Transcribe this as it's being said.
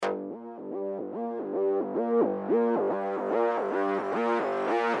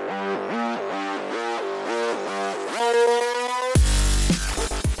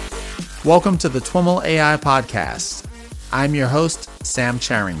Welcome to the TWIML AI Podcast. I'm your host, Sam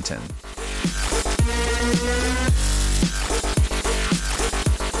Charrington.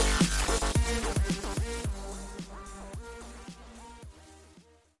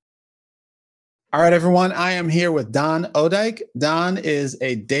 All right, everyone. I am here with Don Odijk. Don is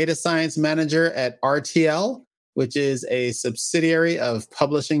a data science manager at RTL, which is a subsidiary of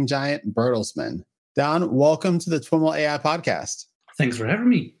publishing giant Bertelsmann. Don, welcome to the TWIML AI Podcast. Thanks for having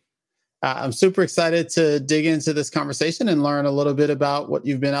me. I'm super excited to dig into this conversation and learn a little bit about what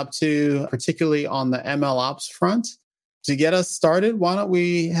you've been up to, particularly on the ML Ops front. To get us started, why don't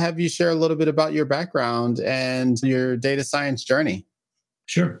we have you share a little bit about your background and your data science journey?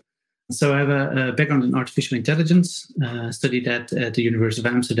 Sure. So I have a background in artificial intelligence, studied that at the University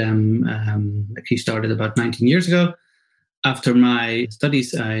of Amsterdam, actually started about 19 years ago. After my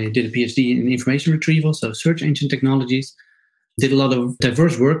studies, I did a PhD in information retrieval, so search engine technologies. Did a lot of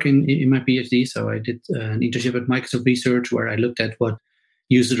diverse work in my PhD. So I did an internship at Microsoft Research where I looked at what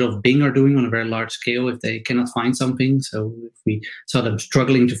users of Bing are doing on a very large scale if they cannot find something. So if we saw them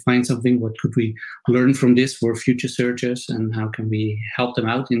struggling to find something, what could we learn from this for future searches, and how can we help them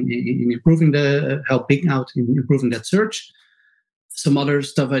out in improving help Bing out in improving that search? Some other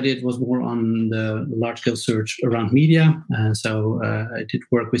stuff I did was more on the large-scale search around media. So I did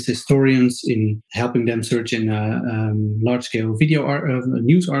work with historians in helping them search in a large-scale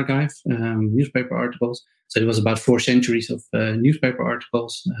news archive, newspaper articles. So it was about 4 centuries of newspaper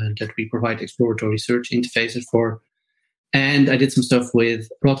articles that we provide exploratory search interfaces for. And I did some stuff with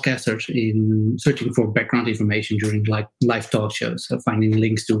broadcasters in searching for background information during live talk shows, so finding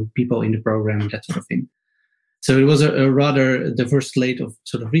links to people in the program, that sort of thing. So it was a rather diverse slate of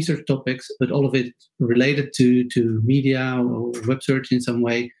sort of research topics, but all of it related to media or web search in some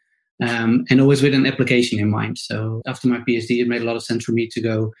way, and always with an application in mind. So after my PhD, it made a lot of sense for me to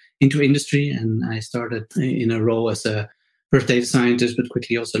go into industry, and I started in a role as a first data scientist, but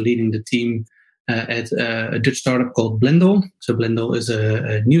quickly also leading the team at a Dutch startup called Blendle. So Blendle is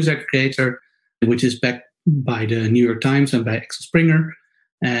a news aggregator, which is backed by the New York Times and by Axel Springer.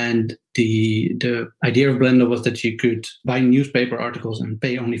 And the idea of Blendle was that you could buy newspaper articles and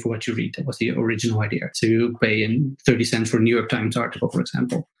pay only for what you read. That was the original idea. So you pay in 30 cents for a New York Times article, for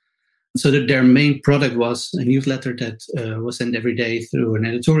example. So their main product was a newsletter that was sent every day through an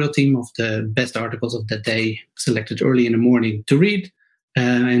editorial team of the best articles of that day, selected early in the morning to read.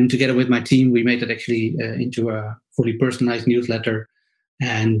 And together with my team, we made it actually into a fully personalized newsletter.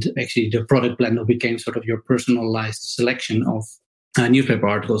 And actually the product Blendle became sort of your personalized selection of newspaper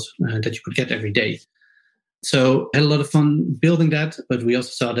articles that you could get every day. So I had a lot of fun building that, but we also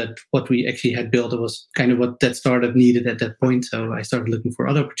saw that what we actually had built was kind of what that startup needed at that point. So I started looking for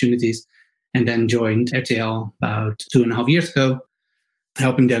other opportunities and then joined RTL about 2.5 years ago,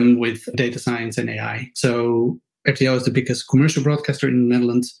 helping them with data science and AI. So RTL is the biggest commercial broadcaster in the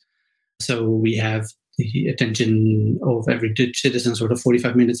Netherlands. So we have the attention of every Dutch citizen sort of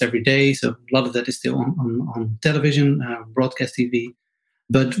 45 minutes every day. So a lot of that is still on television, broadcast TV.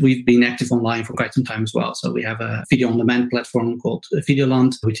 But we've been active online for quite some time as well. So we have a video-on-demand platform called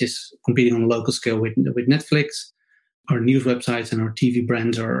Videoland, which is competing on a local scale with Netflix. Our news websites and our TV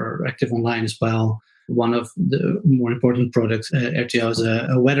brands are active online as well. One of the more important products, RTL, is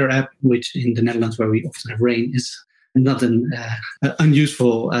a weather app, which in the Netherlands, where we often have rain, is not an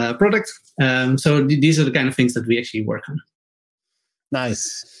unuseful product. So these are the kind of things that we actually work on.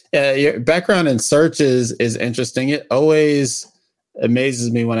 Nice. Your background in search is interesting. It always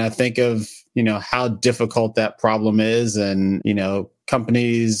amazes me when I think of, how difficult that problem is. And,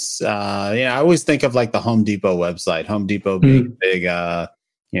 companies, I always think of like the Home Depot website, Home Depot being big,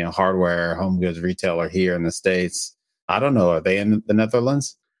 hardware, home goods retailer here in the States. I don't know. Are they in the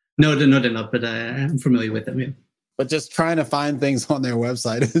Netherlands? No, they're not, but I'm familiar with them. Yeah. But just trying to find things on their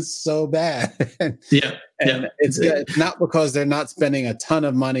website is so bad. Yeah. It's not because they're not spending a ton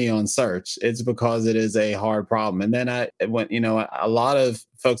of money on search. It's because it is a hard problem. And then a lot of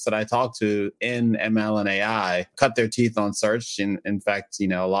folks that I talk to in ML and AI cut their teeth on search. In fact,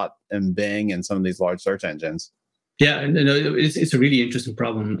 a lot in Bing and some of these large search engines. Yeah, it's a really interesting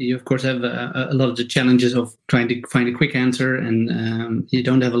problem. You, of course, have a lot of the challenges of trying to find a quick answer, and you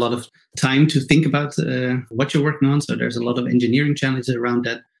don't have a lot of time to think about what you're working on. So there's a lot of engineering challenges around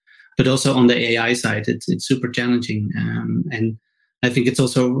that. But also on the AI side, it's super challenging. And I think it's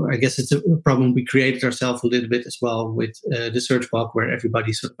also, it's a problem we created ourselves a little bit as well with the search block, where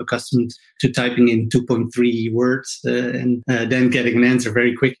everybody's sort of accustomed to typing in 2.3 words and then getting an answer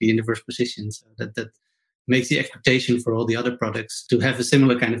very quickly in the first position. So that makes the expectation for all the other products to have a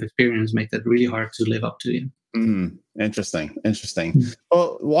similar kind of experience make that really hard to live up to. Interesting.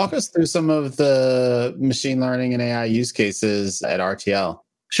 Well, walk us through some of the machine learning and AI use cases at RTL.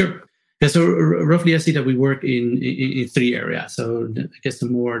 Sure. Yeah, so roughly I see that we work in three areas. So I guess the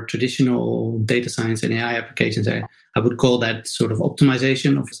more traditional data science and AI applications, I would call that sort of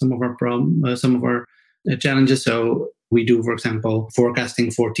optimization of some of our challenges. So we do, for example,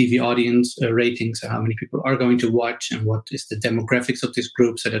 forecasting for TV audience ratings, so how many people are going to watch and what is the demographics of this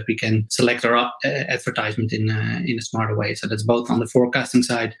group so that we can select our advertisement in a smarter way. So that's both on the forecasting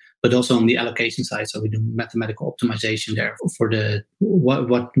side, but also on the allocation side. So we do mathematical optimization there for the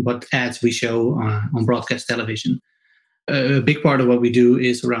what ads we show on broadcast television. A big part of what we do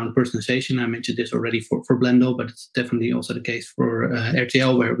is around personalization. I mentioned this already for Blendo, but it's definitely also the case for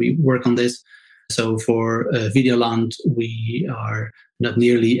RTL, where we work on this. So for Videoland, we are not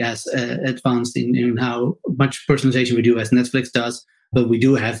nearly as advanced in how much personalization we do as Netflix does, but we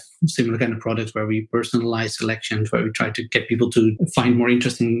do have similar kind of products where we personalize selections, where we try to get people to find more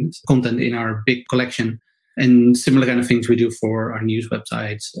interesting content in our big collection. And similar kind of things we do for our news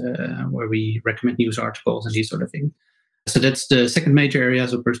websites, where we recommend news articles and these sort of things. So that's the second major area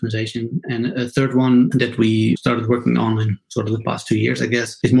of personalization. And a third one that we started working on in sort of the past 2 years, I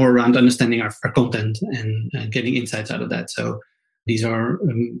guess, is more around understanding our content and getting insights out of that. So these are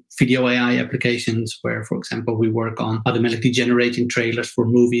video AI applications where, for example, we work on automatically generating trailers for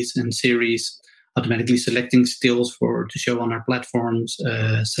movies and series, automatically selecting stills to show on our platforms,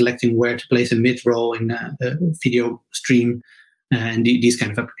 selecting where to place a mid-roll in a video stream, and these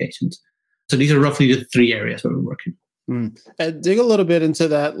kind of applications. So these are roughly the three areas where we're working. And dig a little bit into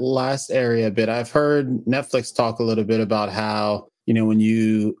that last area a bit. I've heard Netflix talk a little bit about how, when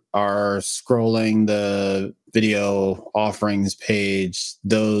you are scrolling the video offerings page,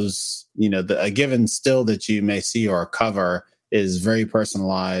 those, a given still that you may see or a cover is very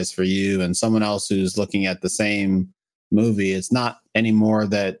personalized for you and someone else who's looking at the same movie. It's not anymore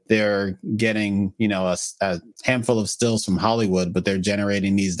that they're getting, a handful of stills from Hollywood, but they're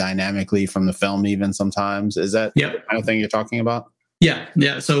generating these dynamically from the film even sometimes. Is that the kind of thing you're talking about?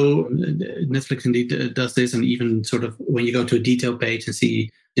 Yeah. So Netflix indeed does this, and even sort of when you go to a detail page and see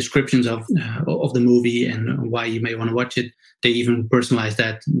descriptions of the movie and why you may want to watch it, they even personalize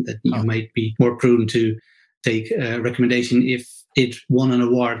that you might be more prudent to take a recommendation if it won an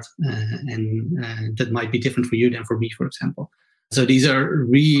award, and that might be different for you than for me, for example. So these are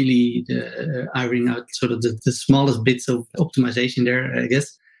really ironing out sort of the smallest bits of optimization there, I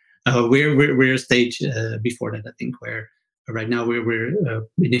guess. We're a stage before that, I think, where right now we're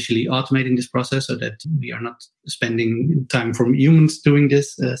initially automating this process so that we are not spending time from humans doing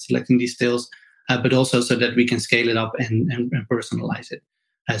this, selecting these stills, but also so that we can scale it up and personalize it.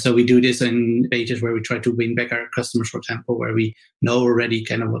 So we do this in pages where we try to win back our customers, for example, where we know already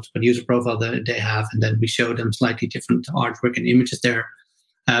kind of what user profile they have, and then we show them slightly different artwork and images there.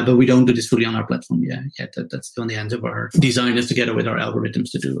 But we don't do this fully on our platform yet. That's still in the hands of our designers together with our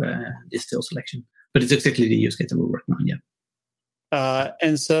algorithms to do this still selection. But it's exactly the use case that we're working on,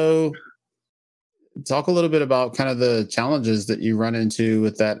 And so talk a little bit about kind of the challenges that you run into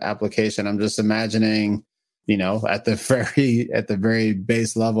with that application. I'm just imagining, at the very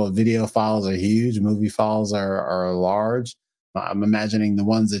base level, video files are huge, movie files are large. I'm imagining the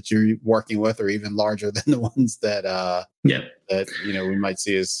ones that you're working with are even larger than the ones that we might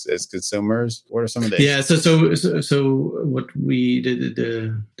see as consumers. What are some of the issues? So what we did,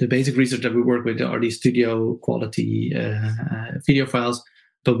 the basic research that we work with are these studio quality video files,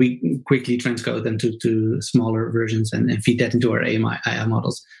 but we quickly transcode them to smaller versions and feed that into our AI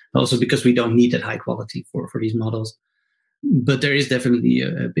models. Also because we don't need that high quality for these models. But there is definitely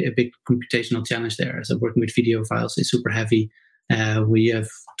a big computational challenge there. So working with video files is super heavy. We have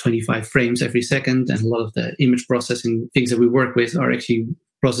 25 frames every second, and a lot of the image processing things that we work with are actually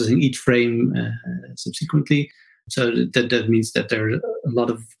processing each frame subsequently. So that means that there's a lot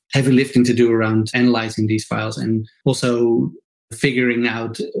of heavy lifting to do around analyzing these files, and also figuring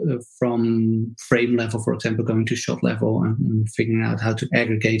out from frame level, for example, going to shot level and figuring out how to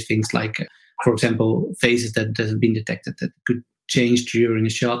aggregate things like, for example, faces that have been detected that could change during a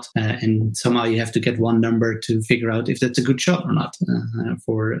shot. And somehow you have to get one number to figure out if that's a good shot or not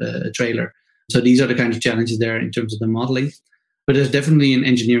for a trailer. So these are the kind of challenges there in terms of the modeling. But there's definitely an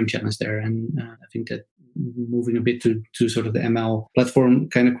engineering challenge there. And I think that moving a bit to sort of the ML platform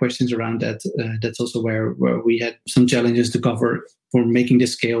kind of questions around that, that's also where we had some challenges to cover for making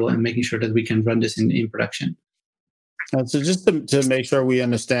this scale and making sure that we can run this in production. So just to make sure we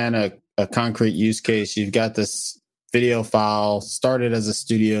understand a concrete use case, you've got this video file started as a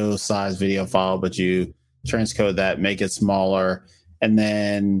studio size video file, but you transcode that, make it smaller. And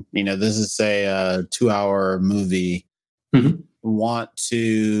then, this is say a 2-hour movie, want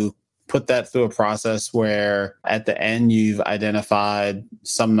to put that through a process where at the end you've identified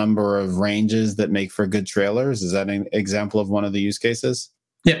some number of ranges that make for good trailers. Is that an example of one of the use cases?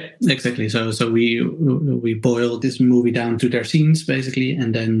 Yeah, exactly. So we boil this movie down to their scenes basically,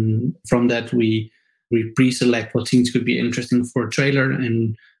 and then from that we pre-select what scenes could be interesting for a trailer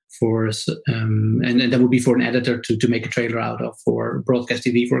and and that would be for an editor to make a trailer out of. For broadcast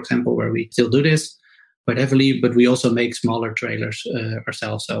TV, for example, where we still do this quite heavily, but we also make smaller trailers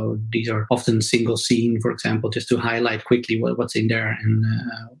ourselves. So these are often single scene, for example, just to highlight quickly what's in there and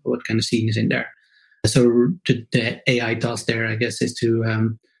what kind of scene is in there. So the AI task there, I guess, is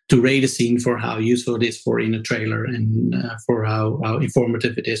to rate a scene for how useful it is for in a trailer and for how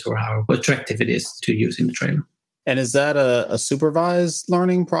informative it is or how attractive it is to use in the trailer. And is that a supervised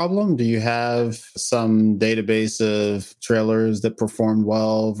learning problem? Do you have some database of trailers that performed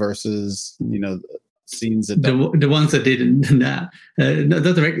well versus, scenes that the ones that didn't? Not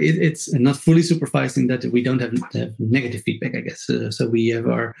direct. It's not fully supervised in that we don't have negative feedback, I guess. So we have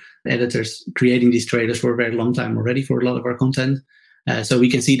our editors creating these trailers for a very long time already for a lot of our content. So we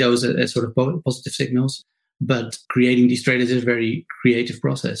can see those as sort of positive signals. But creating these trailers is a very creative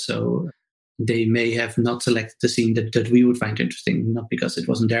process. So they may have not selected the scene that we would find interesting, not because it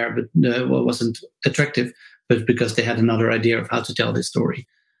wasn't there, but wasn't attractive, but because they had another idea of how to tell this story.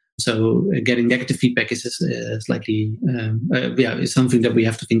 So getting negative feedback is slightly, it's something that we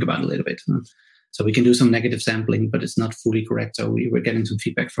have to think about a little bit. So we can do some negative sampling, but it's not fully correct. So we're getting some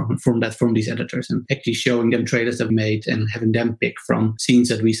feedback from these editors and actually showing them trailers that we made and having them pick from scenes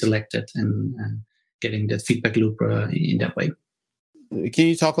that we selected and getting that feedback loop in that way. Can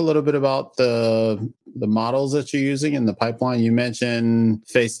you talk a little bit about the models that you're using in the pipeline? You mentioned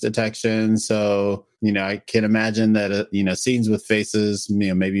face detection. So, I can imagine that, scenes with faces,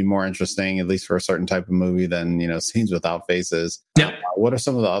 may be more interesting, at least for a certain type of movie than, scenes without faces. Yeah. What are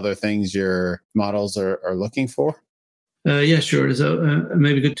some of the other things your models are looking for? Yeah, sure. So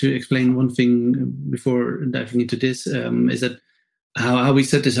maybe good to explain one thing before diving into this, is that how we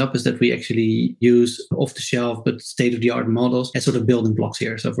set this up is that we actually use off-the-shelf but state-of-the-art models as sort of building blocks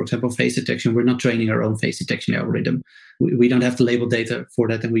here. So, for example, face detection, we're not training our own face detection algorithm. We don't have the label data for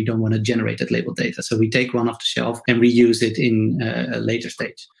that, and we don't want to generate that label data. So we take one off the shelf and reuse it in a later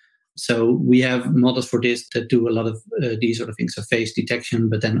stage. So we have models for this that do a lot of these sort of things, so face detection,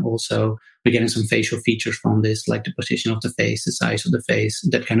 but then also we're getting some facial features from this, like the position of the face, the size of the face,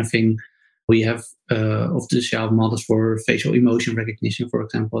 that kind of thing. We have off-the-shelf models for facial emotion recognition, for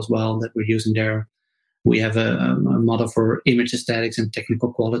example, as well, that we're using there. We have a model for image aesthetics and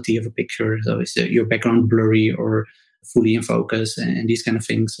technical quality of a picture. So is your background blurry or fully in focus? And these kind of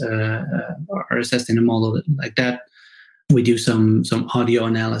things are assessed in a model like that. We do some audio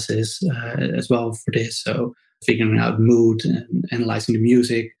analysis as well for this. So figuring out mood and analyzing the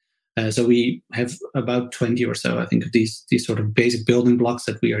music. So we have about 20 or so, I think, of these sort of basic building blocks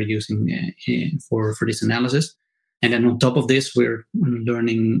that we are using for this analysis. And then on top of this, we're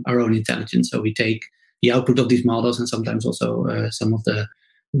learning our own intelligence. So we take the output of these models and sometimes also some of the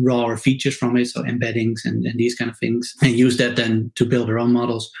raw features from it, so embeddings and these kind of things, and use that then to build our own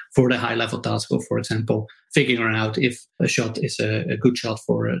models for the high-level task of, for example, figuring out if a shot is a good shot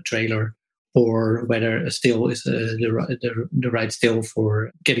for a trailer, or whether a still is the right still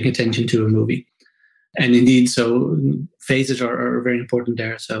for getting attention to a movie. And indeed, so faces are very important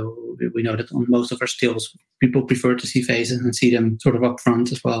there. So we know that on most of our stills, people prefer to see faces and see them sort of up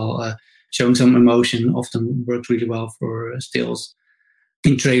front as well. Showing some emotion often works really well for stills.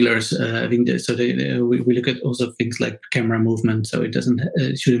 In trailers, I think we look at also things like camera movement, so it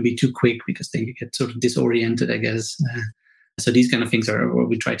shouldn't be too quick because then you get sort of disoriented, I guess. So these kind of things are what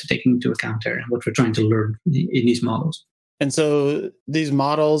we try to take into account there and what we're trying to learn in these models. And so these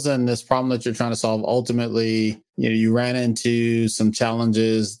models and this problem that you're trying to solve, ultimately, you ran into some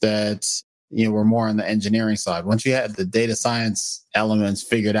challenges that were more on the engineering side. Once you had the data science elements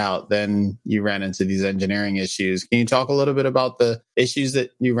figured out, then you ran into these engineering issues. Can you talk a little bit about the issues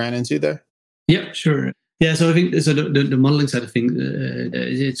that you ran into there? Yeah, sure. Yeah, so I think the modeling side of things,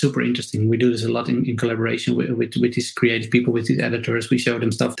 it's super interesting. We do this a lot in collaboration with these creative people, with these editors. We show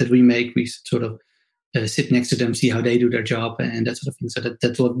them stuff that we make. We sort of sit next to them, see how they do their job and that sort of thing. So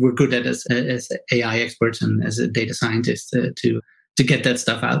that's what we're good at as AI experts and as a data scientist to get that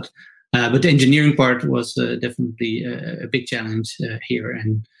stuff out. But the engineering part was definitely a big challenge here.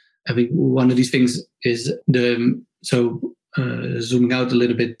 And I think one of these things is zooming out a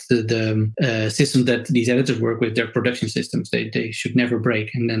little bit, the systems that these editors work with, their production systems, they should never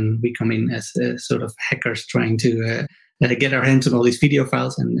break. And then we come in as sort of hackers trying to get our hands on all these video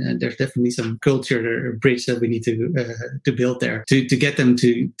files, and there's definitely some culture bridge that we need to build there to get them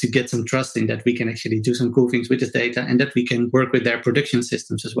to get some trust in that we can actually do some cool things with this data, and that we can work with their production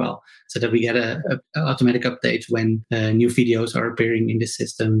systems as well, so that we get a automatic update when new videos are appearing in this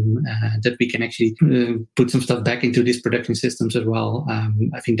system, that we can actually put some stuff back into these production systems as well.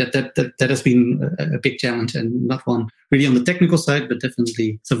 I think that has been a big challenge, and not one really on the technical side, but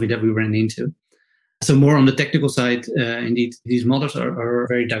definitely something that we ran into. So more on the technical side, indeed, these models are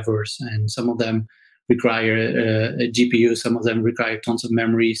very diverse, and some of them require a GPU, some of them require tons of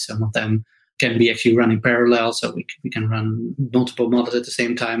memory, some of them can be actually run in parallel, so we can run multiple models at the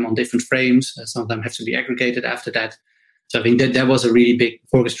same time on different frames. Some of them have to be aggregated after that. So I think that was a really big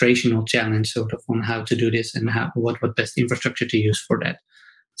orchestrational challenge, sort of on how to do this and what best infrastructure to use for that.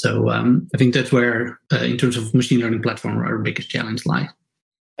 So I think that's where, in terms of machine learning platform, our biggest challenge lies.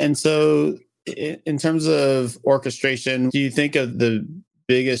 And so, in terms of orchestration, do you think of the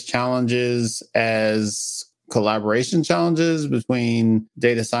biggest challenges as collaboration challenges between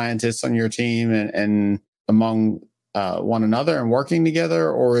data scientists on your team and among one another and working together?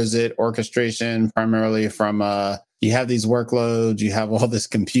 Or is it orchestration primarily from you have these workloads, you have all this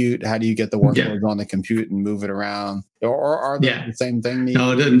compute, how do you get the workloads on the compute and move it around? Or are they the same thing?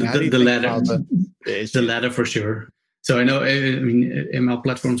 No, the latter. The latter for sure. So I know, ML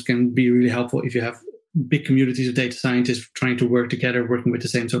platforms can be really helpful if you have big communities of data scientists trying to work together, working with the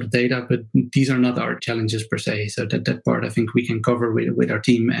same sort of data, but these are not our challenges per se. So that part I think we can cover with our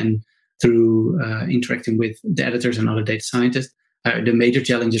team and through interacting with the editors and other data scientists. The major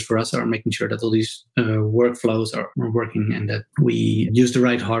challenges for us are making sure that all these workflows are working and that we use the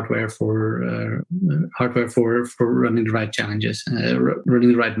right hardware for running the right challenges,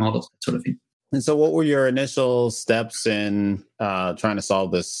 running the right models, that sort of thing. And so what were your initial steps in trying to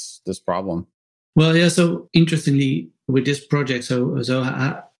solve this problem? Well, yeah, so interestingly, with this project,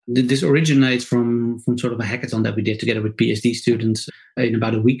 this originates from sort of a hackathon that we did together with PhD students. In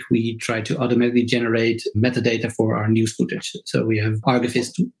about a week, we tried to automatically generate metadata for our news footage. So we have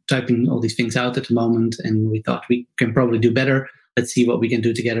Archivist typing all these things out at the moment, and we thought we can probably do better. Let's see what we can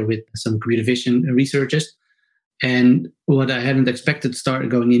do together with some computer vision researchers. And what I hadn't expected started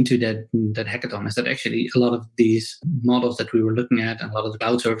going into that hackathon is that actually a lot of these models that we were looking at and a lot of the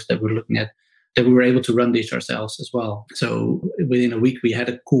cloud services that we were looking at, that we were able to run these ourselves as well. So within a week, we had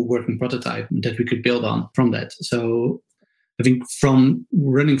a cool working prototype that we could build on from that. So I think from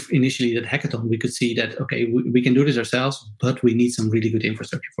running initially that hackathon, we could see that, okay, we can do this ourselves, but we need some really good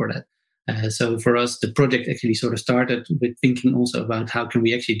infrastructure for that. So for us, the project actually sort of started with thinking also about how can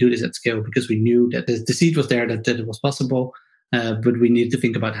we actually do this at scale, because we knew that the seed was there, that it was possible, but we needed to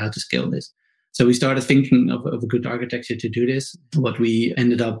think about how to scale this. So we started thinking of a good architecture to do this. What we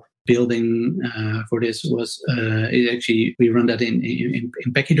ended up building for this was we run that in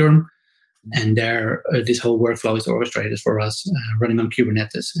Pachyderm, and there this whole workflow is orchestrated for us, running on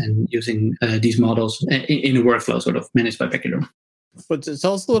Kubernetes and using these models in a workflow sort of managed by Pachyderm. But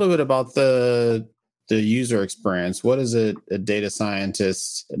tell us a little bit about the user experience. What does a data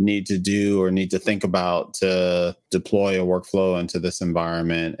scientist need to do or need to think about to deploy a workflow into this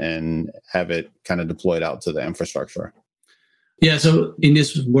environment and have it kind of deployed out to the infrastructure? Yeah, so in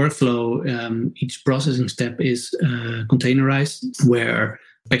this workflow, each processing step is containerized, where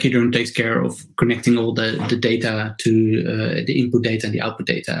Pachyderm takes care of connecting all the data to the input data and the output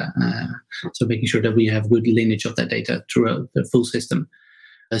data. So making sure that we have good lineage of that data throughout the full system.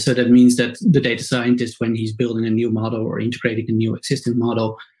 So that means that the data scientist, when he's building a new model or integrating a new existing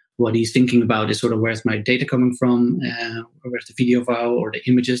model, what he's thinking about is sort of, where's my data coming from, where's the video file or the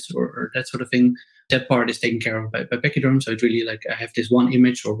images or that sort of thing. That part is taken care of by Pachyderm. So it's really like I have this one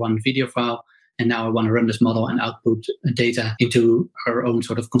image or one video file, and now I want to run this model and output data into our own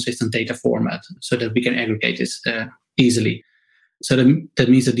sort of consistent data format so that we can aggregate this easily. So that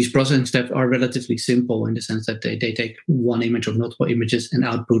means that these processing steps are relatively simple in the sense that they take one image or multiple images and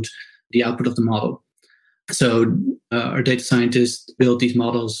output the output of the model. So our data scientists build these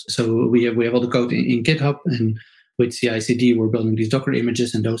models. So we have all the code in GitHub, and with CI/CD, we're building these Docker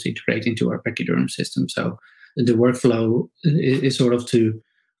images, and those integrate into our Pachyderm system. So the workflow is sort of to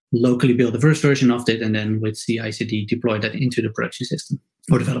locally build the first version of it, and then with CI/CD deploy that into the production system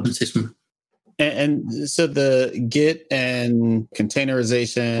or development system. And so the Git and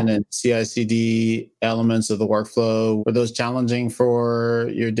containerization and CI/CD elements of the workflow, were those challenging for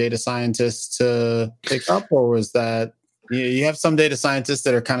your data scientists to pick up, or was that you have some data scientists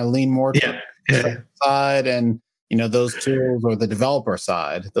that are kind of lean more to the side, and those tools, or the developer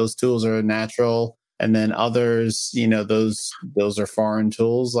side, those tools are natural. And then others, those are foreign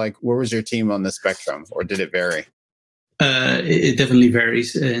tools. Like, where was your team on the spectrum, or did it vary? It definitely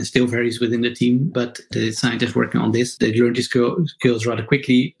varies and still varies within the team. But the scientists working on this, they learned these skills rather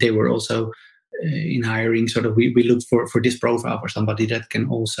quickly. They were also in hiring, sort of, we looked for this profile for somebody that can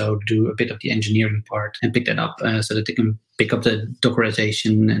also do a bit of the engineering part and pick that up so that they can pick up the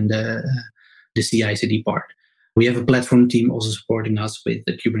Dockerization and the CI/CD part. We have a platform team also supporting us with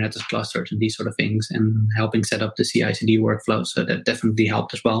the Kubernetes clusters and these sort of things and helping set up the CI/CD workflow. So that definitely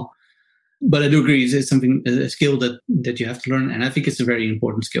helped as well. But I do agree, it's something, a skill that you have to learn, and I think it's a very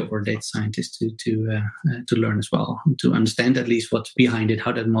important skill for a data scientist to learn as well, to understand at least what's behind it,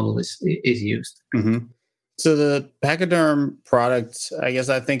 how that model is used. Mm-hmm. So the Pachyderm product, I guess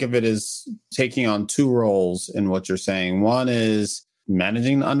I think of it as taking on two roles in what you're saying. One is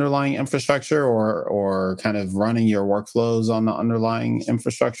managing the underlying infrastructure, or kind of running your workflows on the underlying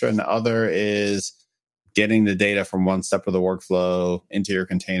infrastructure, and the other is getting the data from one step of the workflow into your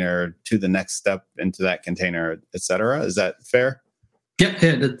container to the next step into that container, et cetera. Is that fair? Yeah,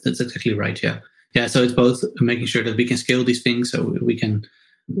 that's exactly right. Yeah. So it's both making sure that we can scale these things, so we can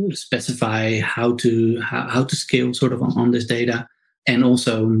specify how to scale sort of on this data, and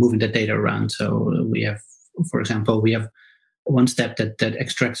also moving that data around. So we have, for example, one step that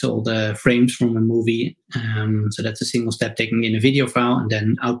extracts all the frames from a movie. So that's a single step, taking in a video file and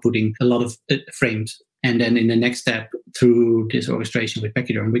then outputting a lot of frames. And then in the next step, through this orchestration with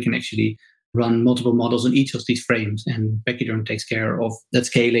Pachyderm, we can actually run multiple models on each of these frames. And Pachyderm takes care of that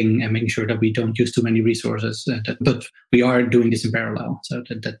scaling and making sure that we don't use too many resources. But we are doing this in parallel. So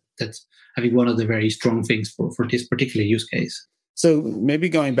that's, I think, one of the very strong things for this particular use case. So maybe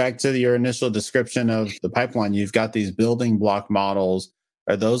going back to your initial description of the pipeline, you've got these building block models.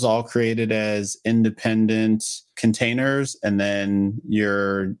 Are those all created as independent containers? And then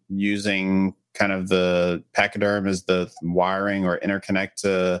you're using kind of the Pachyderm as the wiring or interconnect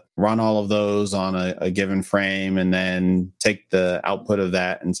to run all of those on a given frame, and then take the output of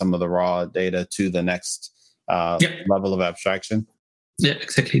that and some of the raw data to the next level of abstraction? Yeah,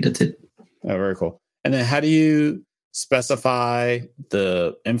 exactly. That's it. Oh, very cool. And then how do you specify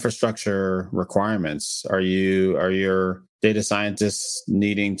the infrastructure requirements? Are your data scientists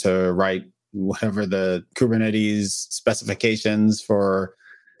needing to write whatever the Kubernetes specifications for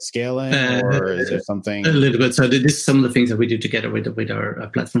scaling, or is there something? A little bit. So this is some of the things that we do together with our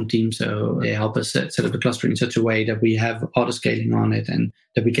platform team. So they help us set up the cluster in such a way that we have auto scaling on it, and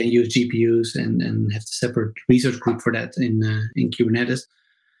that we can use GPUs and have a separate research group for that in Kubernetes.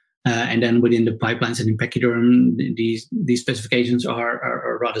 And then within the pipelines and in Pachyderm, these specifications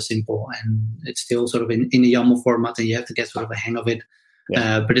are rather simple, and it's still sort of in a YAML format, and you have to get sort of a hang of it.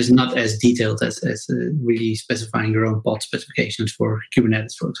 Yeah. But it's not as detailed as really specifying your own pod specifications for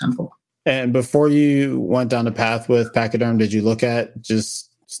Kubernetes, for example. And before you went down the path with Pachyderm, did you look at just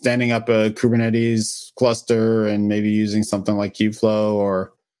standing up a Kubernetes cluster and maybe using something like Kubeflow,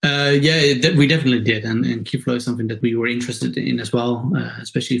 or? We definitely did. And Kubeflow is something that we were interested in as well,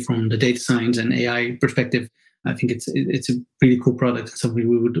 especially from the data science and AI perspective. I think it's a really cool product, something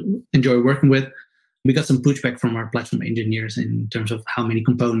we would enjoy working with. We got some pushback from our platform engineers in terms of how many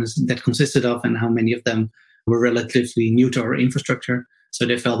components that consisted of and how many of them were relatively new to our infrastructure. So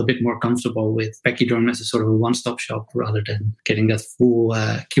they felt a bit more comfortable with Pachyderm as a sort of a one-stop shop rather than getting that full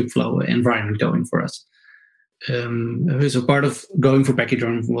Kubeflow environment going for us. So part of going for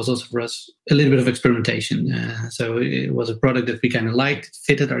Pachyderm was also for us a little bit of experimentation. So it was a product that we kind of liked,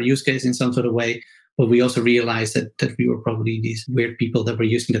 fitted our use case in some sort of way. But we also realized that we were probably these weird people that were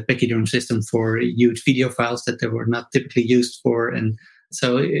using the Pachyderm system for huge video files that they were not typically used for. And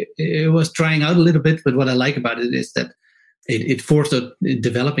so it was trying out a little bit. But what I like about it is that it forced it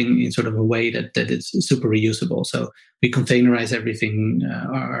developing in sort of a way that it's super reusable. So we containerize everything.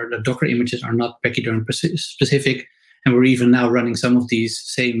 The Docker images are not Pachyderm specific. And we're even now running some of these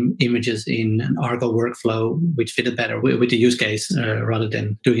same images in an Argo workflow, which fitted better with the use case rather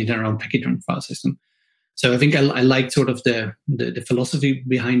than doing it in our own Pachyderm file system. So I think I liked sort of the philosophy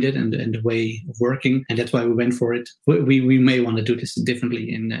behind it and the way of working, and that's why we went for it. We may want to do this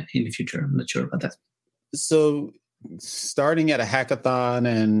differently in the future. I'm not sure about that. So starting at a hackathon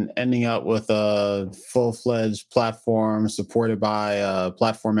and ending up with a full-fledged platform supported by a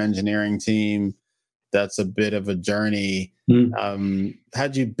platform engineering team, that's a bit of a journey.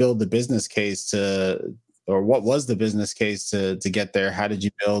 How'd you build the business case or what was the business case to get there? How did you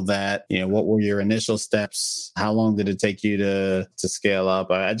build that? What were your initial steps? How long did it take you to scale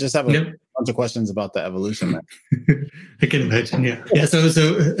up? I just have a bunch of questions about the evolution there. I can imagine. Yeah.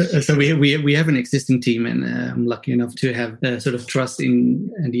 So we have an existing team, and I'm lucky enough to have sort of trust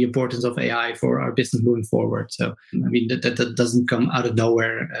in the importance of AI for our business moving forward. So I mean that doesn't come out of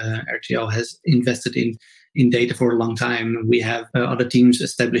nowhere. RTL has invested in data for a long time. We have other teams,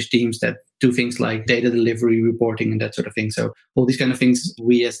 established teams that do things like data delivery, reporting, and that sort of thing. So all these kind of things,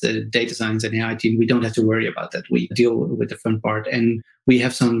 we as the data science and AI team, we don't have to worry about that. We deal with the fun part, and we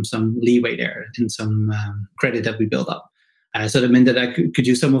have some leeway there and some credit that we build up. So that meant that I could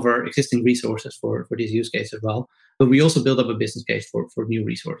use some of our existing resources for this use case as well. But we also built up a business case for new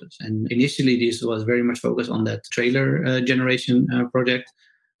resources. And initially, this was very much focused on that trailer generation project.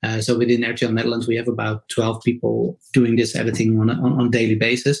 So within RTL Netherlands, we have about 12 people doing this editing on a daily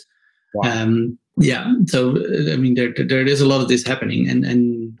basis. Wow. So I mean, there is a lot of this happening,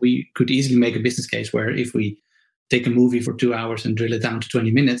 and we could easily make a business case where if we take a movie for 2 hours and drill it down to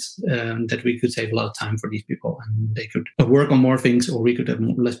 20 minutes, that we could save a lot of time for these people, and they could work on more things, or we could have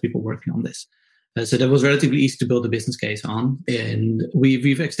less people working on this. So that was relatively easy to build a business case on, and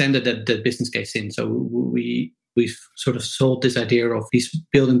we've extended that business case in. So we've sort of sold this idea of these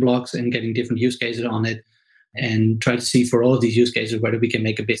building blocks and getting different use cases on it, and try to see for all of these use cases whether we can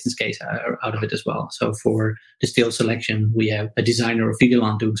make a business case out of it as well. So for the still selection, we have a designer of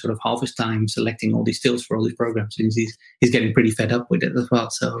Videoland doing sort of half his time selecting all these stills for all these programs, and he's getting pretty fed up with it as well.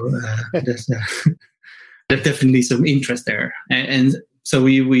 So there's definitely some interest there. And so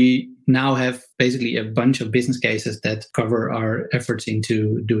we now have basically a bunch of business cases that cover our efforts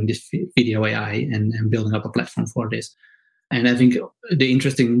into doing this video AI and building up a platform for this. And I think the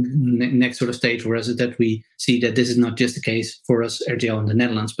interesting next sort of stage for us is that we see that this is not just the case for us, RTL in the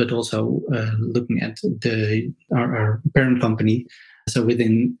Netherlands, but also looking at our parent company. So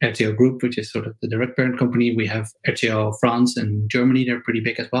within RTL Group, which is sort of the direct parent company, we have RTL France and Germany. They're pretty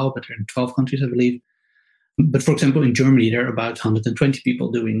big as well, but they're in 12 countries, I believe. But for example, in Germany, there are about 120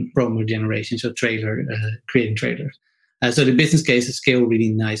 people doing promo generation, so creating trailers. So the business cases scale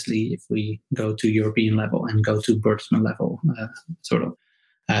really nicely if we go to European level and go to Bertelsmann level, sort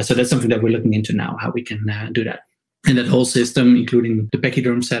of. So that's something that we're looking into now, how we can do that. And that whole system, including the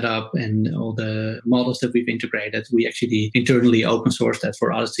Pachyderm setup and all the models that we've integrated, we actually internally open source that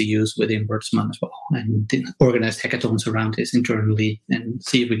for others to use within Bertelsmann as well, and organize hackathons around this internally and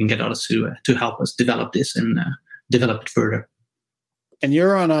see if we can get others to help us develop this and develop it further. And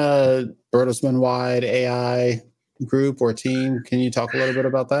you're on a Bertelsmann-wide AI group or team. Can you talk a little bit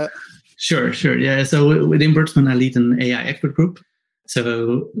about that? Sure. Yeah. So within Bertelsmann, I lead an AI expert group.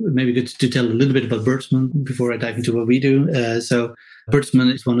 So maybe good to tell a little bit about Bertelsmann before I dive into what we do. So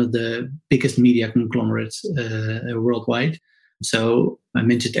Bertelsmann is one of the biggest media conglomerates worldwide. So I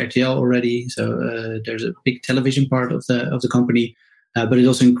mentioned RTL already. So there's a big television part of the company, but it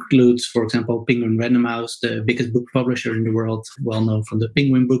also includes, for example, Penguin Random House, the biggest book publisher in the world, well known from the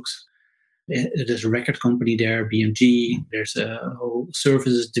Penguin books. There's a record company there, BMG. There's a whole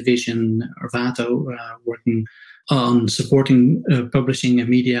services division, Arvato, working on supporting publishing and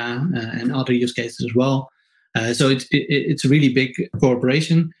media and other use cases as well. So it's a really big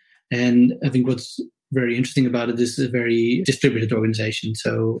corporation. And I think what's very interesting about it is a very distributed organization.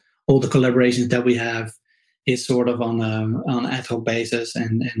 So all the collaborations that we have is sort of on an ad hoc basis,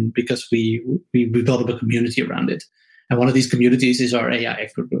 and because we build up a community around it. And one of these communities is our AI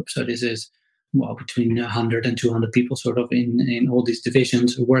expert group. So this is between 100 and 200 people sort of in all these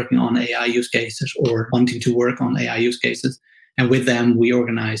divisions working on AI use cases or wanting to work on AI use cases. And with them, we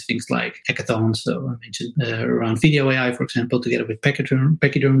organize things like hackathons. So I mentioned around video AI, for example, together with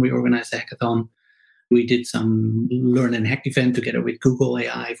Pachyderm, we organized a hackathon. We did some Learn and Hack event together with Google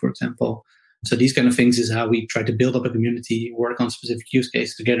AI, for example. So these kind of things is how we try to build up a community, work on specific use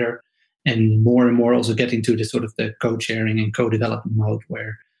cases together, and more also get into the sort of the code sharing and co-development mode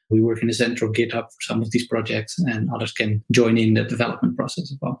where we work in a central GitHub for some of these projects, and others can join in the development process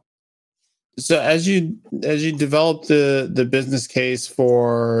as well. So as you develop the business case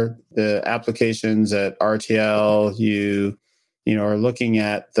for the applications at RTL, you are looking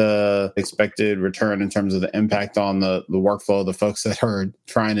at the expected return in terms of the impact on the workflow, the folks that are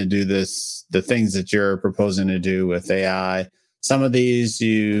trying to do this, the things that you're proposing to do with AI. Some of these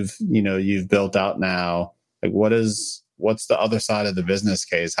you've built out now. Like what's the other side of the business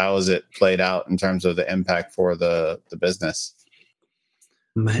case? How is it played out in terms of the impact for the business?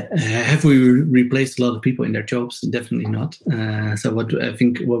 Have we replaced a lot of people in their jobs? Definitely not. So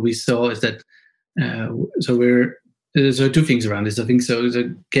what we saw is that so two things around this. I think so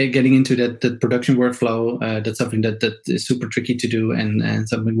getting into that production workflow, that's something that is super tricky to do, and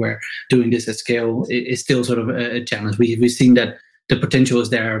something where doing this at scale is still sort of a challenge. We've seen that the potential is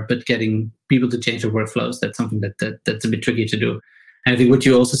there, but getting people to change their workflows, that's something that's a bit tricky to do. And I think what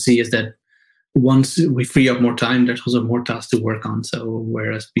you also see is that once we free up more time, there's also more tasks to work on. So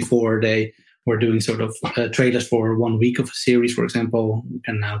whereas before they were doing sort of trailers for 1 week of a series, for example, we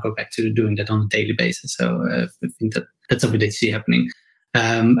can now go back to doing that on a daily basis. So I think that's something that you see happening.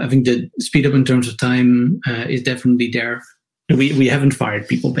 I think the speed up in terms of time is definitely there. We haven't fired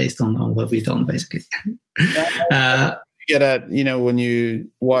people based on what we've done, basically. Get at,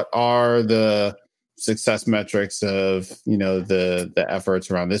 what are the success metrics of, the efforts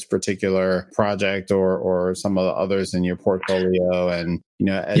around this particular project or some of the others in your portfolio, and,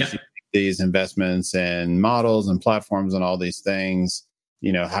 as you make these investments in models and platforms and all these things,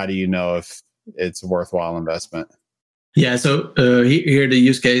 how do you know if it's a worthwhile investment? Yeah, so here the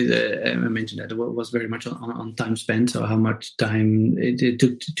use case, I mentioned that it was very much on time spent, so how much time it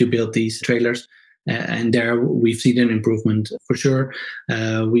took to build these trailers. And there we've seen an improvement for sure.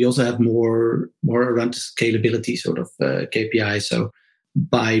 We also have more around the scalability sort of KPI. So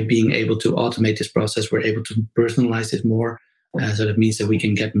by being able to automate this process, we're able to personalize it more. So that means that we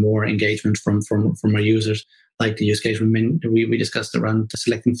can get more engagement from our users, like the use case we discussed around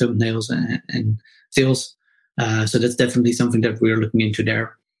selecting thumbnails and sales. So that's definitely something that we're looking into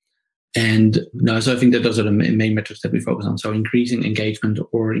there. And so I think that those are the main metrics that we focus on. So increasing engagement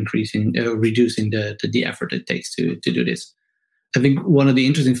or reducing the effort it takes to do this. I think one of the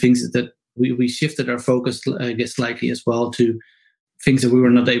interesting things is that we shifted our focus, I guess, slightly as well to things that we were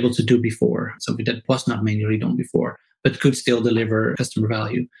not able to do before, something that was not manually done before, but could still deliver customer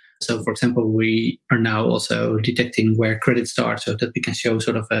value. So, for example, we are now also detecting where credits start so that we can show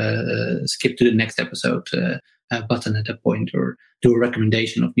sort of a skip to the next episode button at that point, or do a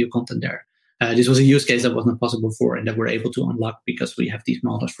recommendation of new content there. This was a use case that was not possible before and that we're able to unlock because we have these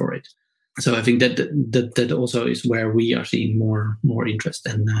models for it. So I think that also is where we are seeing more interest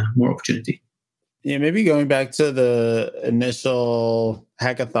and more opportunity. Yeah, maybe going back to the initial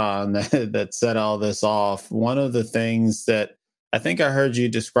hackathon that set all this off, one of the things that I think I heard you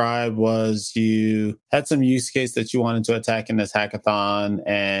describe was you had some use case that you wanted to attack in this hackathon,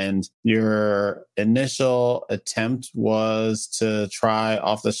 and your initial attempt was to try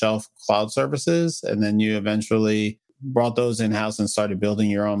off-the-shelf cloud services, and then you eventually brought those in-house and started building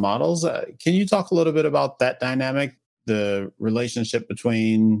your own models. Can you talk a little bit about that dynamic, the relationship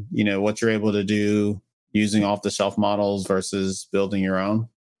between, what you're able to do using off-the-shelf models versus building your own?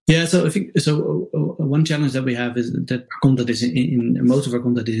 Yeah, so I think one challenge that we have is that our content is most of our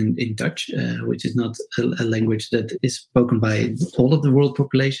content is in Dutch, which is not a language that is spoken by all of the world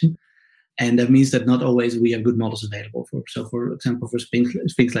population, and that means that not always we have good models available for. So, for example, for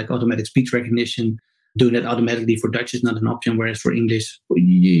things like automatic speech recognition, doing that automatically for Dutch is not an option, whereas for English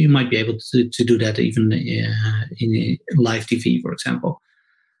you might be able to do that even in live TV, for example.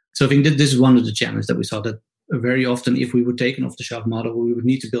 So I think that this is one of the challenges that we saw, that very often, if we would take an off-the-shelf model, we would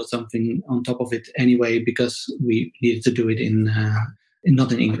need to build something on top of it anyway, because we needed to do it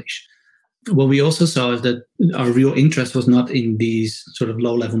not in English. What we also saw is that our real interest was not in these sort of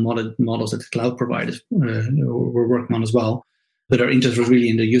low-level models that the cloud providers were working on as well, but our interest was really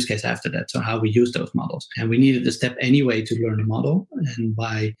in the use case after that, so how we use those models. And we needed a step anyway to learn a model, and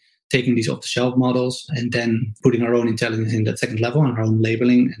by taking these off-the-shelf models and then putting our own intelligence in that second level and our own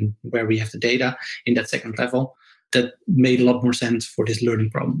labeling and where we have the data in that second level, that made a lot more sense for this learning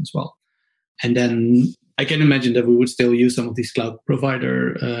problem as well. And then I can imagine that we would still use some of these cloud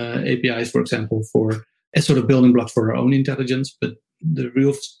provider APIs, for example, for as sort of building blocks for our own intelligence. But the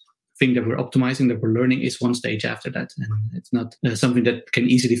real thing that we're optimizing, that we're learning, is one stage after that. And it's not something that can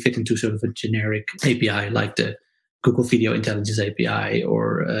easily fit into sort of a generic API like the Google Video Intelligence API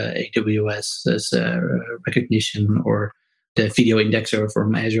or AWS as recognition, or the video indexer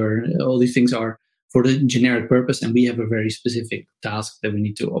from Azure. All these things are for the generic purpose, and we have a very specific task that we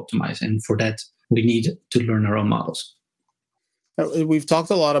need to optimize. And for that, we need to learn our own models. We've talked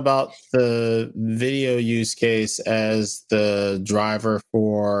a lot about the video use case as the driver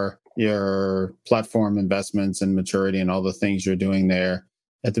for your platform investments and maturity and all the things you're doing there.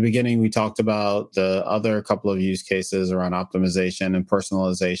 At the beginning, we talked about the other couple of use cases around optimization and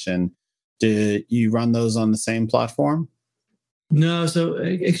personalization. Do you run those on the same platform? No, so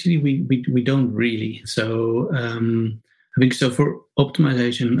actually we don't really. So I think so for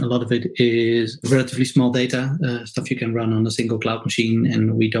optimization, a lot of it is relatively small data, stuff you can run on a single cloud machine,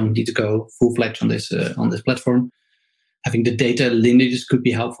 and we don't need to go full-fledged on this platform. I think the data lineages could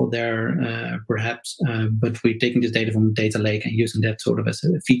be helpful there, perhaps, but we're taking this data from the data lake and using that sort of as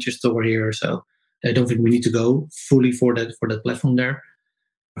a feature store here. So I don't think we need to go fully for that platform there.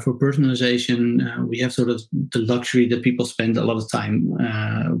 For personalization, we have sort of the luxury that people spend a lot of time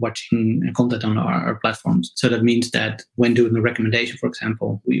watching content on our platforms. So that means that when doing a recommendation, for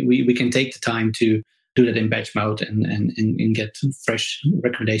example, we can take the time to do that in batch mode and get fresh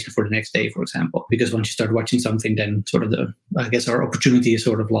recommendation for the next day, for example. Because once you start watching something, then sort of our opportunity is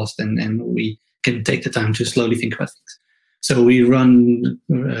sort of lost, and we can take the time to slowly think about things. So we run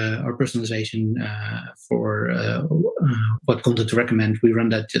our personalization for what content to recommend. We run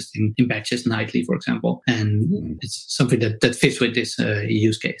that just in batches nightly, for example, and it's something that fits with this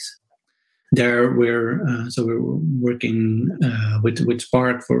use case. There we're working with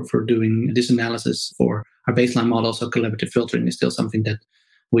Spark for doing this analysis for our baseline model. So collaborative filtering is still something that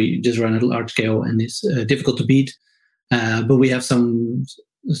we just run at a large scale and is difficult to beat. But we have some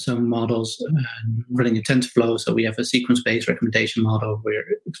models running in TensorFlow. So we have a sequence-based recommendation model. We're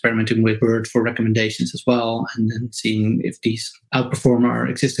experimenting with BERT for recommendations as well, and then seeing if these outperform our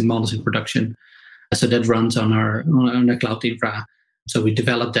existing models in production. So that runs on our cloud infra. So we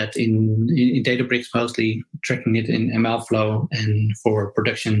developed that in Databricks mostly, tracking it in MLflow, and for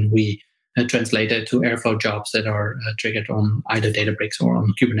production we translate it to Airflow jobs that are triggered on either Databricks or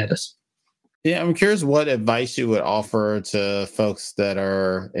on Kubernetes. Yeah, I'm curious what advice you would offer to folks that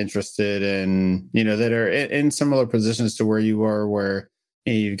are interested in, that are in similar positions to where you were, where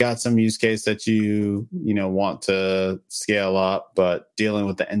you've got some use case that you want to scale up, but dealing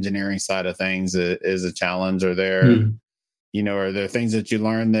with the engineering side of things is a challenge. Are there, are there things that you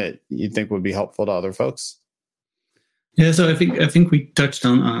learned that you think would be helpful to other folks? Yeah, so I think we touched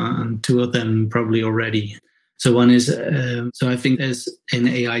on two of them probably already. So one is, so I think as an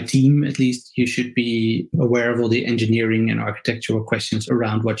AI team, at least, you should be aware of all the engineering and architectural questions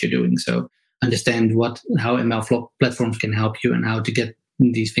around what you're doing. So understand how ML platforms can help you and how to get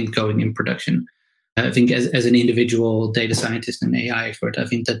these things going in production. I think as an individual data scientist and AI expert, I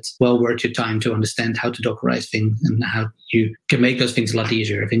think that's well worth your time to understand how to Dockerize things and how you can make those things a lot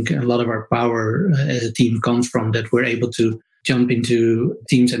easier. I think a lot of our power as a team comes from that we're able to jump into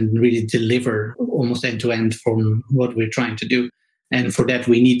teams and really deliver almost end-to-end from what we're trying to do. And for that,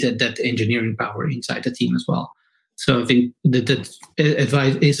 we need that engineering power inside the team as well. So I think that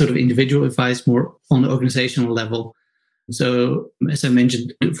advice is sort of individual advice, more on the organizational level. So as I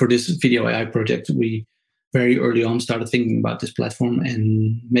mentioned, for this Video AI project, we very early on started thinking about this platform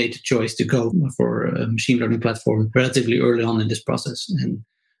and made the choice to go for a machine learning platform relatively early on in this process. And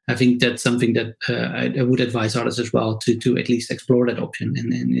I think that's something that I would advise others as well to at least explore that option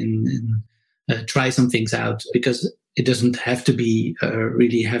and try some things out, because it doesn't have to be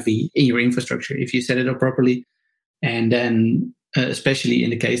really heavy in your infrastructure if you set it up properly. And then especially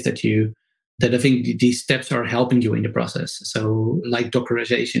in the case that I think these steps are helping you in the process. So like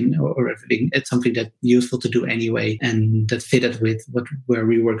Dockerization or everything, it's something that's useful to do anyway, and that fitted with where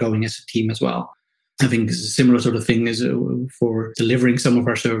we were going as a team as well. I think a similar sort of thing is for delivering some of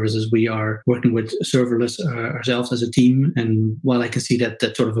our services. We are working with serverless ourselves as a team. And while I can see that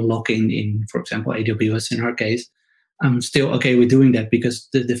sort of a lock-in in, for example, AWS in our case, I'm still okay with doing that, because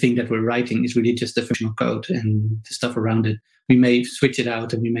the thing that we're writing is really just the functional code and the stuff around it. We may switch it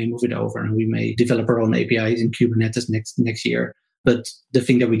out and we may move it over and we may develop our own APIs in Kubernetes next year. But the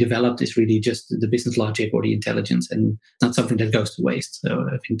thing that we developed is really just the business logic or the intelligence, and not something that goes to waste. So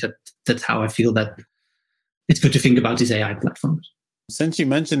I think that's how I feel that it's good to think about these AI platforms. Since you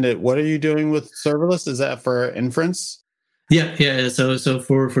mentioned it, what are you doing with serverless? Is that for inference? Yeah. So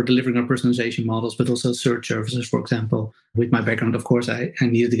for delivering our personalization models, but also search services, for example. With my background, of course, I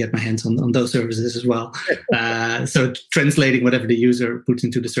needed to get my hands on those services as well. So translating whatever the user puts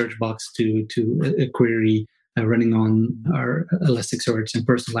into the search box to a query running on our Elasticsearch and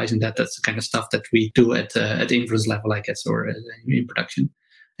personalizing that's the kind of stuff that we do at the inference level, I guess, or in production.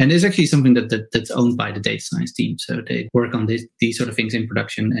 And it's actually something that's owned by the data science team. So they work on these sort of things in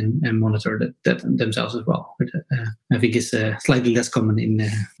production and monitor that themselves as well. But I think it's slightly less common in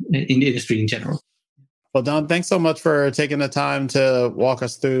the industry in general. Well, Don, thanks so much for taking the time to walk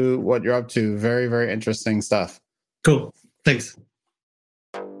us through what you're up to. Very, very interesting stuff. Cool. Thanks.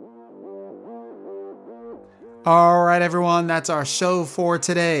 All right, everyone, that's our show for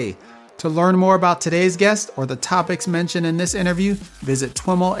today. To learn more about today's guest or the topics mentioned in this interview, visit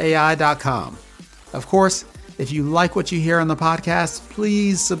twimlai.com. Of course, if you like what you hear on the podcast,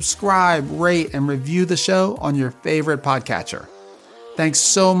 please subscribe, rate, and review the show on your favorite podcatcher. Thanks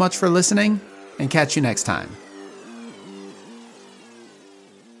so much for listening, and catch you next time.